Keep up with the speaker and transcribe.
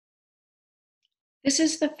This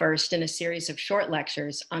is the first in a series of short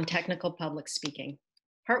lectures on technical public speaking.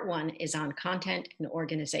 Part one is on content and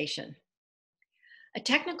organization. A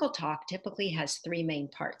technical talk typically has three main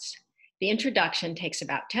parts. The introduction takes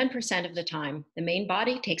about 10% of the time, the main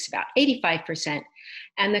body takes about 85%,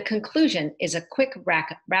 and the conclusion is a quick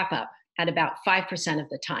wrap up at about 5% of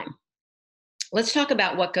the time. Let's talk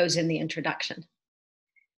about what goes in the introduction.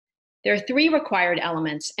 There are three required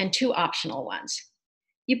elements and two optional ones.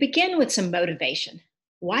 You begin with some motivation.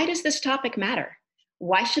 Why does this topic matter?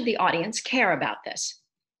 Why should the audience care about this?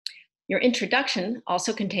 Your introduction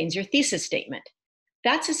also contains your thesis statement.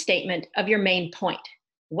 That's a statement of your main point.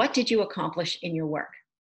 What did you accomplish in your work?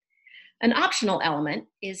 An optional element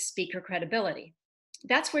is speaker credibility.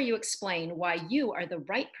 That's where you explain why you are the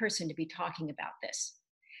right person to be talking about this.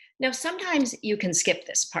 Now, sometimes you can skip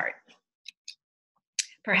this part.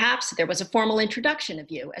 Perhaps there was a formal introduction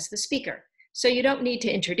of you as the speaker, so you don't need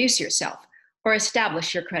to introduce yourself or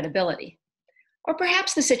establish your credibility. Or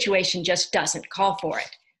perhaps the situation just doesn't call for it.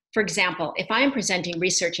 For example, if I am presenting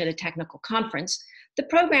research at a technical conference, the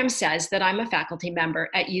program says that I'm a faculty member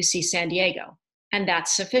at UC San Diego, and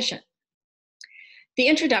that's sufficient. The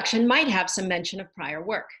introduction might have some mention of prior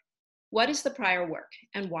work. What is the prior work,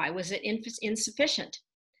 and why was it insufficient?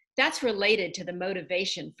 That's related to the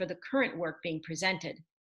motivation for the current work being presented.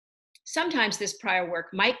 Sometimes this prior work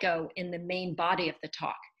might go in the main body of the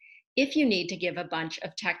talk, if you need to give a bunch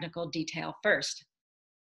of technical detail first.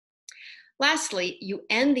 Lastly, you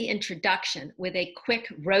end the introduction with a quick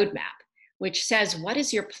roadmap, which says what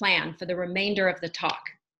is your plan for the remainder of the talk.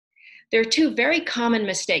 There are two very common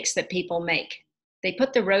mistakes that people make. They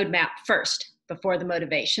put the roadmap first before the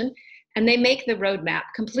motivation, and they make the roadmap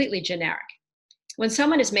completely generic. When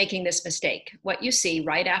someone is making this mistake, what you see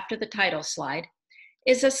right after the title slide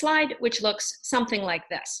is a slide which looks something like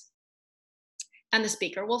this. And the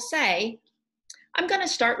speaker will say, I'm going to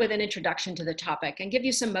start with an introduction to the topic and give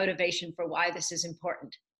you some motivation for why this is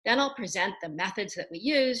important. Then I'll present the methods that we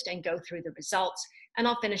used and go through the results, and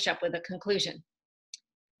I'll finish up with a conclusion.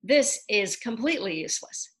 This is completely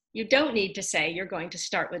useless. You don't need to say you're going to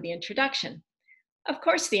start with the introduction. Of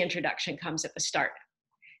course, the introduction comes at the start.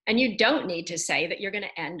 And you don't need to say that you're going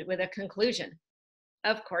to end with a conclusion.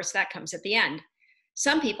 Of course, that comes at the end.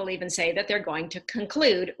 Some people even say that they're going to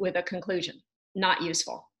conclude with a conclusion. Not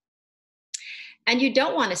useful. And you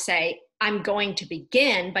don't want to say, I'm going to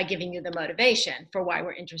begin by giving you the motivation for why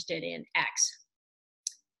we're interested in X.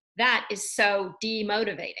 That is so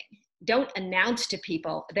demotivating. Don't announce to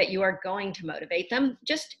people that you are going to motivate them.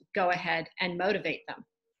 Just go ahead and motivate them.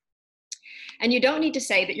 And you don't need to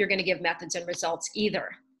say that you're going to give methods and results either.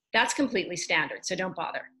 That's completely standard, so don't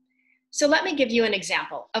bother. So let me give you an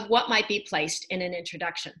example of what might be placed in an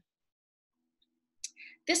introduction.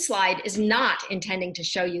 This slide is not intending to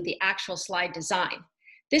show you the actual slide design.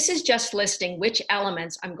 This is just listing which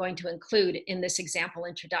elements I'm going to include in this example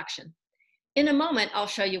introduction. In a moment, I'll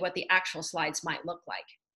show you what the actual slides might look like.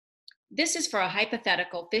 This is for a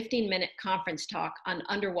hypothetical 15-minute conference talk on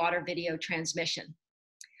underwater video transmission.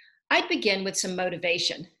 I'd begin with some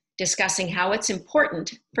motivation, discussing how it's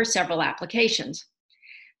important for several applications.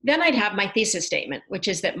 Then I'd have my thesis statement, which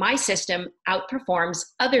is that my system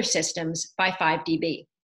outperforms other systems by 5 dB.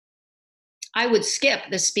 I would skip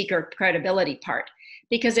the speaker credibility part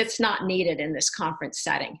because it's not needed in this conference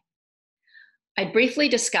setting. I'd briefly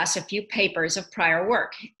discuss a few papers of prior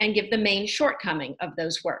work and give the main shortcoming of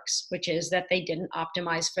those works, which is that they didn't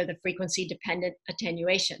optimize for the frequency-dependent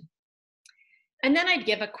attenuation. And then I'd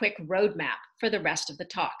give a quick roadmap for the rest of the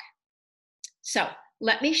talk. So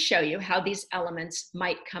let me show you how these elements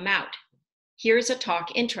might come out. Here's a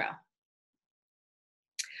talk intro.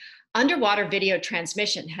 Underwater video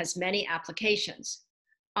transmission has many applications.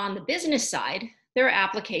 On the business side, there are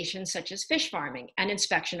applications such as fish farming and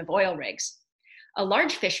inspection of oil rigs. A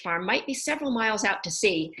large fish farm might be several miles out to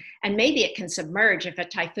sea, and maybe it can submerge if a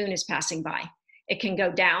typhoon is passing by. It can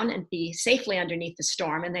go down and be safely underneath the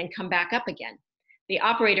storm and then come back up again. The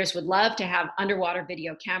operators would love to have underwater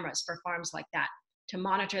video cameras for farms like that, to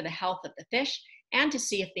monitor the health of the fish and to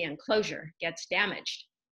see if the enclosure gets damaged.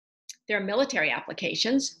 There are military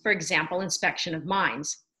applications, for example, inspection of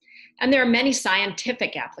mines. And there are many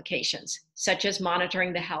scientific applications, such as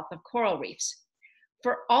monitoring the health of coral reefs.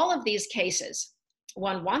 For all of these cases,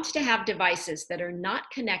 one wants to have devices that are not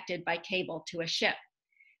connected by cable to a ship.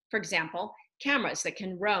 For example, cameras that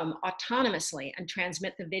can roam autonomously and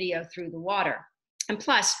transmit the video through the water. And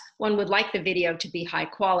plus, one would like the video to be high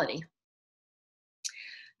quality.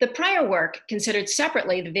 The prior work considered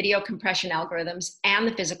separately the video compression algorithms and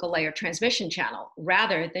the physical layer transmission channel,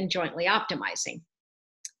 rather than jointly optimizing.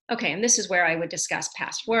 Okay, and this is where I would discuss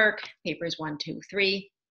past work, papers 1, 2,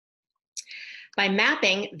 3. By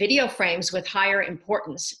mapping video frames with higher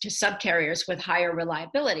importance to subcarriers with higher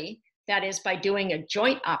reliability, that is, by doing a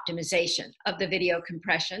joint optimization of the video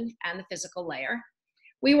compression and the physical layer,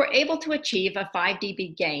 we were able to achieve a 5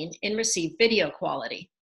 dB gain in received video quality.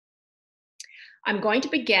 I'm going to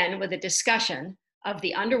begin with a discussion of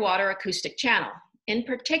the underwater acoustic channel, in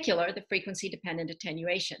particular the frequency-dependent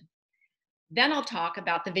attenuation. Then I'll talk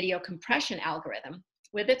about the video compression algorithm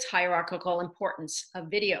with its hierarchical importance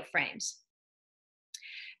of video frames.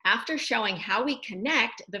 After showing how we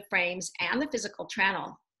connect the frames and the physical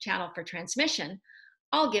channel for transmission,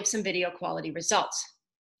 I'll give some video quality results.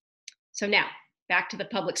 So now, back to the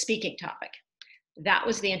public speaking topic. That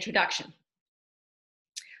was the introduction.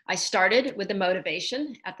 I started with the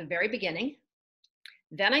motivation at the very beginning.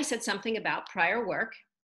 Then I said something about prior work,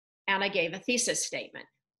 and I gave a thesis statement.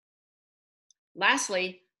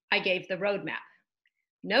 Lastly, I gave the roadmap.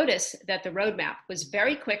 Notice that the roadmap was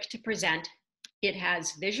very quick to present. It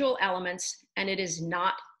has visual elements, and it is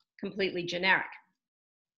not completely generic.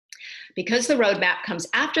 Because the roadmap comes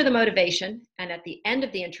after the motivation and at the end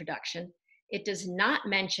of the introduction, it does not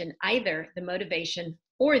mention either the motivation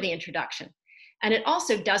or the introduction. And it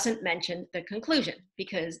also doesn't mention the conclusion,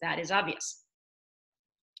 because that is obvious.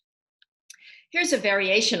 Here's a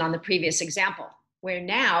variation on the previous example, where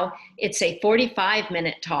now it's a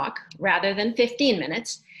 45-minute talk rather than 15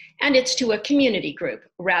 minutes, and it's to a community group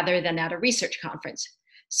rather than at a research conference.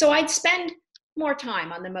 So I'd spend more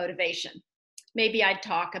time on the motivation. Maybe I'd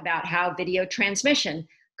talk about how video transmission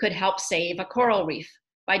could help save a coral reef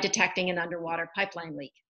by detecting an underwater pipeline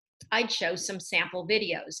leak. I'd show some sample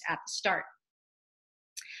videos at the start.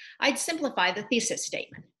 I'd simplify the thesis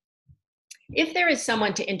statement. If there is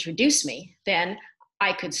someone to introduce me, then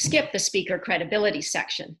I could skip the speaker credibility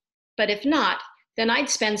section. But if not, then I'd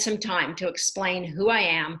spend some time to explain who I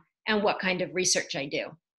am and what kind of research I do.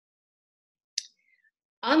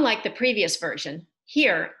 Unlike the previous version,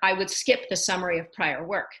 here I would skip the summary of prior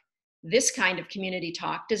work. This kind of community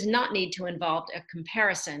talk does not need to involve a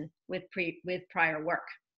comparison with prior work.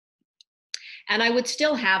 And I would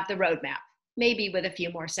still have the roadmap, maybe with a few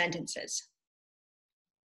more sentences.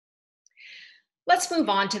 Let's move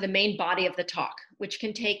on to the main body of the talk, which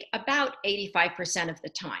can take about 85% of the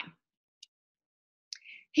time.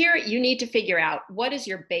 Here, you need to figure out what is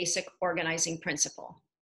your basic organizing principle.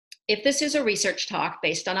 If this is a research talk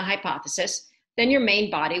based on a hypothesis, then your main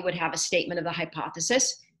body would have a statement of the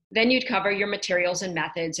hypothesis. Then you'd cover your materials and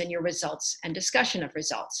methods and your results and discussion of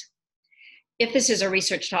results. If this is a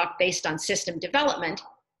research talk based on system development,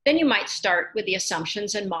 then you might start with the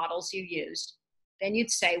assumptions and models you used. Then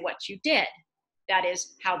you'd say what you did, that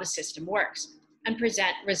is, how the system works, and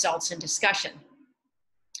present results and discussion.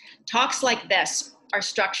 Talks like this are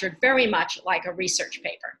structured very much like a research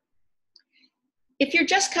paper. If you're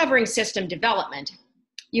just covering system development,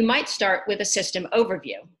 you might start with a system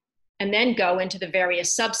overview and then go into the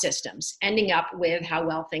various subsystems, ending up with how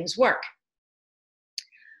well things work.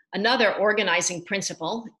 Another organizing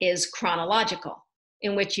principle is chronological,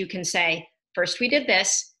 in which you can say, first we did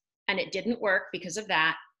this, and it didn't work because of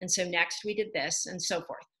that, and so next we did this, and so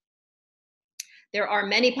forth. There are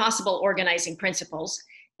many possible organizing principles.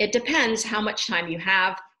 It depends how much time you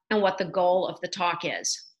have and what the goal of the talk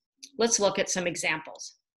is. Let's look at some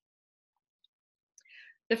examples.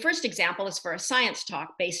 The first example is for a science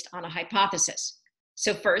talk based on a hypothesis.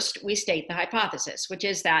 So first, we state the hypothesis, which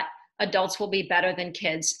is that adults will be better than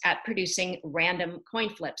kids at producing random coin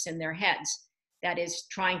flips in their heads. That is,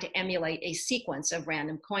 trying to emulate a sequence of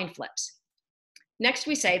random coin flips. Next,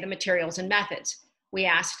 we say the materials and methods. We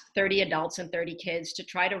asked 30 adults and 30 kids to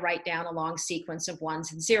try to write down a long sequence of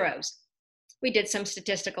ones and zeros. We did some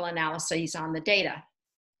statistical analyses on the data,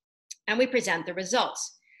 and we present the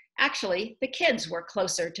results. Actually, the kids were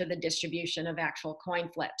closer to the distribution of actual coin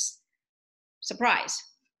flips. Surprise,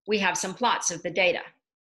 we have some plots of the data.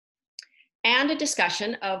 And a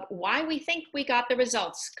discussion of why we think we got the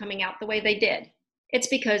results coming out the way they did. It's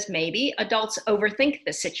because maybe adults overthink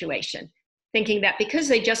the situation, thinking that because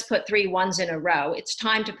they just put 3 ones in a row, it's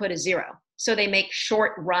time to put a 0. So they make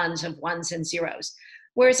short runs of ones and zeros.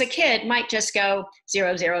 Whereas a kid might just go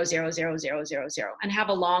 0, 0, 0, 0, 0, 0, 0, and have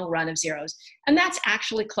a long run of zeros. And that's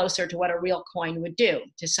actually closer to what a real coin would do,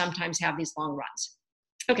 to sometimes have these long runs.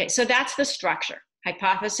 Okay, so that's the structure: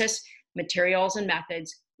 hypothesis, materials and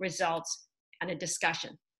methods, results, and a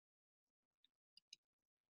discussion.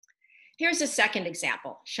 Here's a second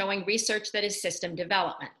example showing research that is system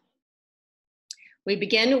development. We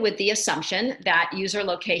begin with the assumption that user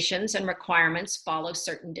locations and requirements follow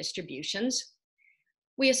certain distributions.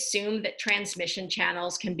 We assume that transmission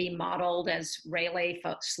channels can be modeled as relay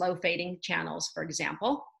slow fading channels, for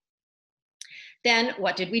example. Then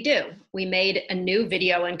what did we do? We made a new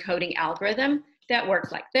video encoding algorithm that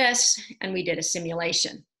worked like this, and we did a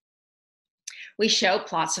simulation. We show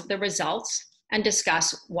plots of the results and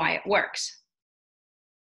discuss why it works.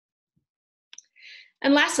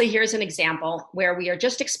 And lastly, here's an example where we are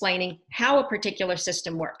just explaining how a particular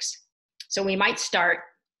system works. So we might start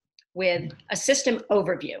with a system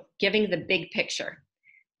overview, giving the big picture.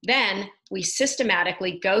 Then we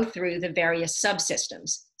systematically go through the various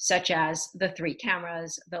subsystems, such as the 3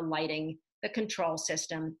 cameras, the lighting, the control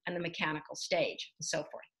system, and the mechanical stage, and so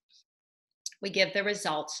forth. We give the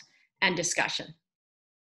results and discussion.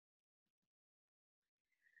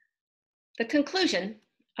 The conclusion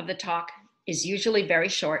of the talk is usually very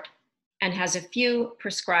short and has a few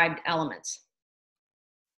prescribed elements.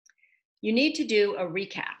 You need to do a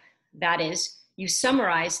recap. That is, you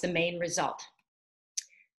summarize the main result.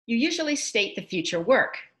 You usually state the future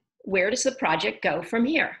work. Where does the project go from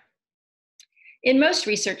here? In most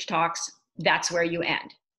research talks, that's where you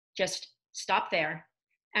end. Just stop there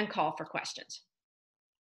and call for questions.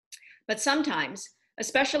 But sometimes,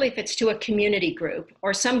 especially if it's to a community group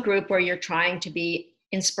or some group where you're trying to be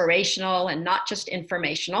inspirational and not just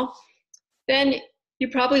informational, then you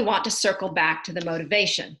probably want to circle back to the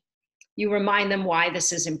motivation. You remind them why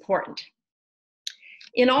this is important.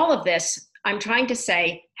 In all of this, I'm trying to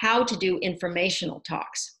say how to do informational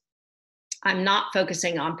talks. I'm not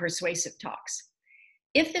focusing on persuasive talks.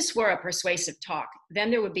 If this were a persuasive talk,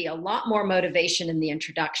 then there would be a lot more motivation in the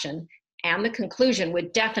introduction, and the conclusion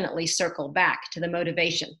would definitely circle back to the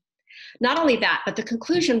motivation. Not only that, but the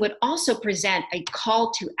conclusion would also present a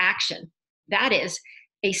call to action. That is,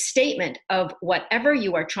 a statement of whatever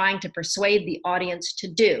you are trying to persuade the audience to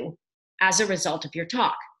do as a result of your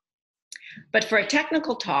talk. But for a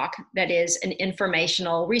technical talk that is an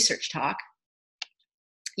informational research talk,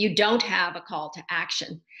 you don't have a call to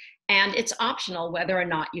action, and it's optional whether or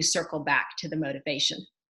not you circle back to the motivation.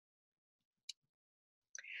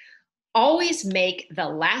 Always make the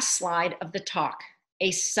last slide of the talk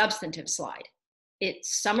a substantive slide. It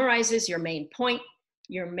summarizes your main point,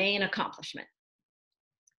 your main accomplishment.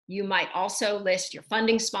 You might also list your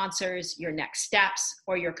funding sponsors, your next steps,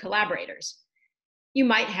 or your collaborators. You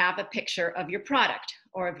might have a picture of your product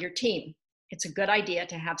or of your team. It's a good idea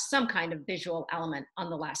to have some kind of visual element on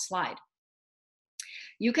the last slide.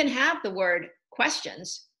 You can have the word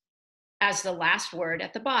questions as the last word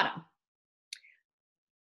at the bottom.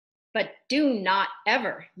 But do not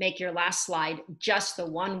ever make your last slide just the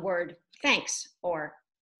one word thanks or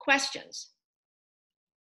questions.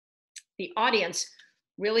 The audience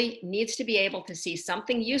really needs to be able to see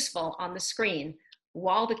something useful on the screen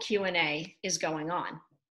while the Q&A is going on.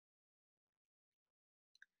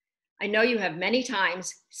 I know you have many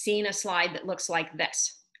times seen a slide that looks like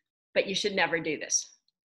this, but you should never do this.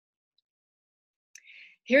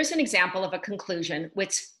 Here's an example of a conclusion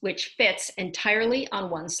which fits entirely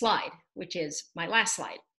on one slide, which is my last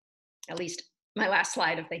slide, at least my last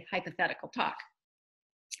slide of the hypothetical talk.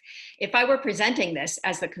 If I were presenting this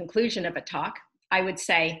as the conclusion of a talk, I would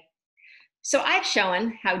say, so I've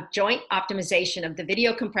shown how joint optimization of the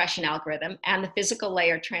video compression algorithm and the physical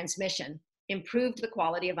layer transmission improved the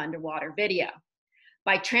quality of underwater video.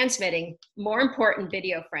 By transmitting more important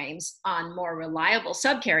video frames on more reliable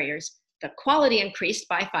subcarriers, the quality increased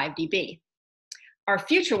by 5 dB. Our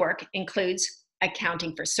future work includes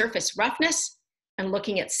accounting for surface roughness and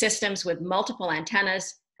looking at systems with multiple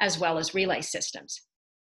antennas as well as relay systems.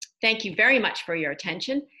 Thank you very much for your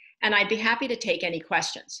attention, and I'd be happy to take any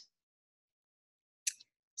questions.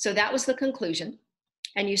 So that was the conclusion,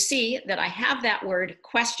 and you see that I have that word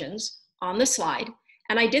questions on the slide,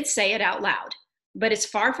 and I did say it out loud, but it's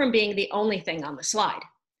far from being the only thing on the slide.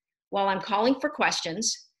 While I'm calling for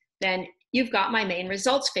questions, then you've got my main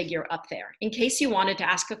results figure up there in case you wanted to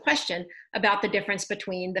ask a question about the difference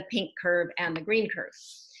between the pink curve and the green curve.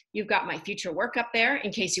 You've got my future work up there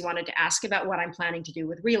in case you wanted to ask about what I'm planning to do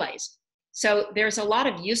with relays. So there's a lot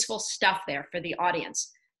of useful stuff there for the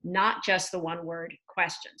audience, not just the one word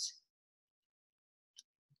questions.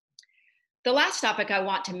 The last topic I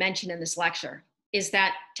want to mention in this lecture is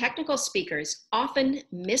that technical speakers often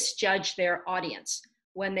misjudge their audience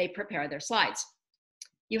when they prepare their slides.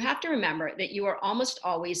 You have to remember that you are almost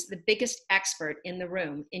always the biggest expert in the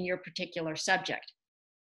room in your particular subject.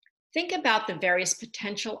 Think about the various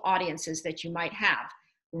potential audiences that you might have,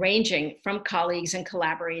 ranging from colleagues and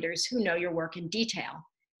collaborators who know your work in detail,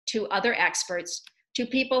 to other experts, to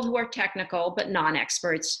people who are technical but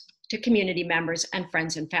non-experts, to community members and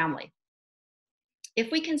friends and family.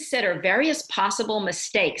 If we consider various possible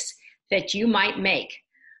mistakes that you might make,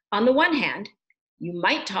 on the one hand, you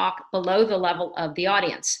might talk below the level of the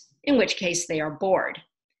audience, in which case they are bored.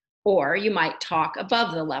 Or you might talk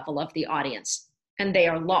above the level of the audience, and they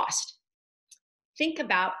are lost. Think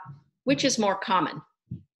about which is more common.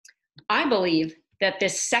 I believe that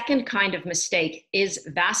this second kind of mistake is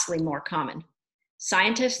vastly more common.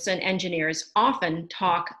 Scientists and engineers often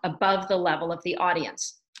talk above the level of the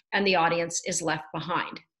audience, and the audience is left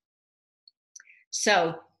behind.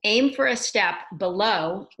 So aim for a step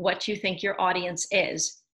below what you think your audience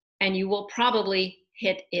is, and you will probably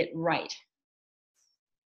hit it right.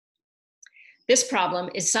 This problem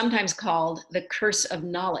is sometimes called the curse of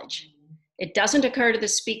knowledge. It doesn't occur to the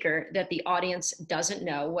speaker that the audience doesn't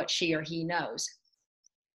know what she or he knows.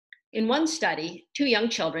 In one study, 2 young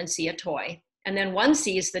children see a toy, and then one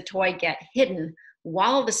sees the toy get hidden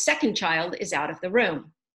while the second child is out of the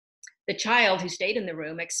room. The child who stayed in the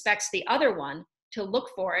room expects the other one to look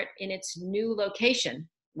for it in its new location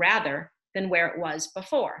rather than where it was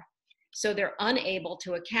before. So they're unable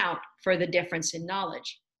to account for the difference in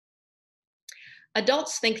knowledge.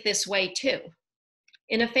 Adults think this way too.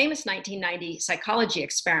 In a famous 1990 psychology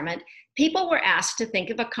experiment, people were asked to think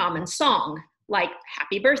of a common song, like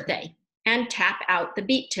Happy Birthday, and tap out the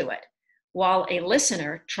beat to it, while a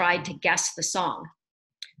listener tried to guess the song.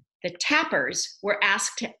 The tappers were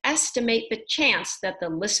asked to estimate the chance that the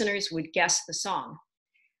listeners would guess the song.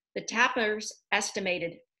 The tappers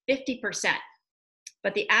estimated 50%,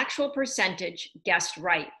 but the actual percentage guessed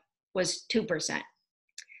right was 2%.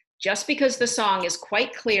 Just because the song is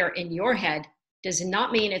quite clear in your head does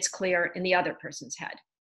not mean it's clear in the other person's head.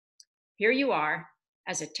 Here you are,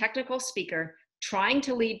 as a technical speaker, trying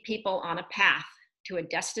to lead people on a path to a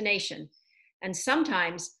destination, and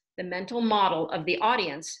sometimes the mental model of the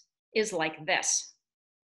audience is like this.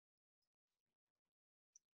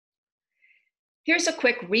 Here's a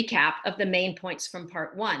quick recap of the main points from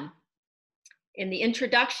part 1. In the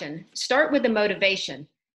introduction, start with the motivation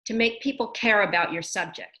to make people care about your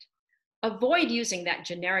subject. Avoid using that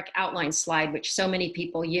generic outline slide which so many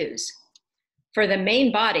people use. For the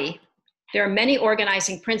main body, there are many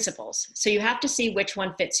organizing principles, so you have to see which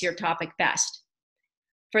one fits your topic best.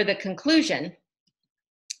 For the conclusion,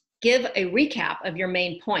 give a recap of your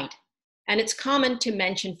main point, and it's common to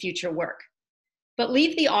mention future work. But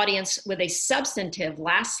leave the audience with a substantive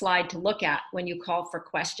last slide to look at when you call for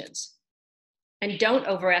questions. And don't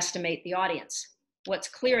overestimate the audience. What's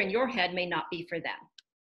clear in your head may not be for them.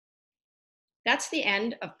 That's the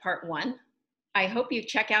end of part 1. I hope you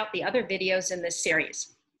check out the other videos in this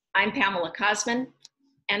series. I'm Pamela Cosman,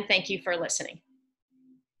 and thank you for listening.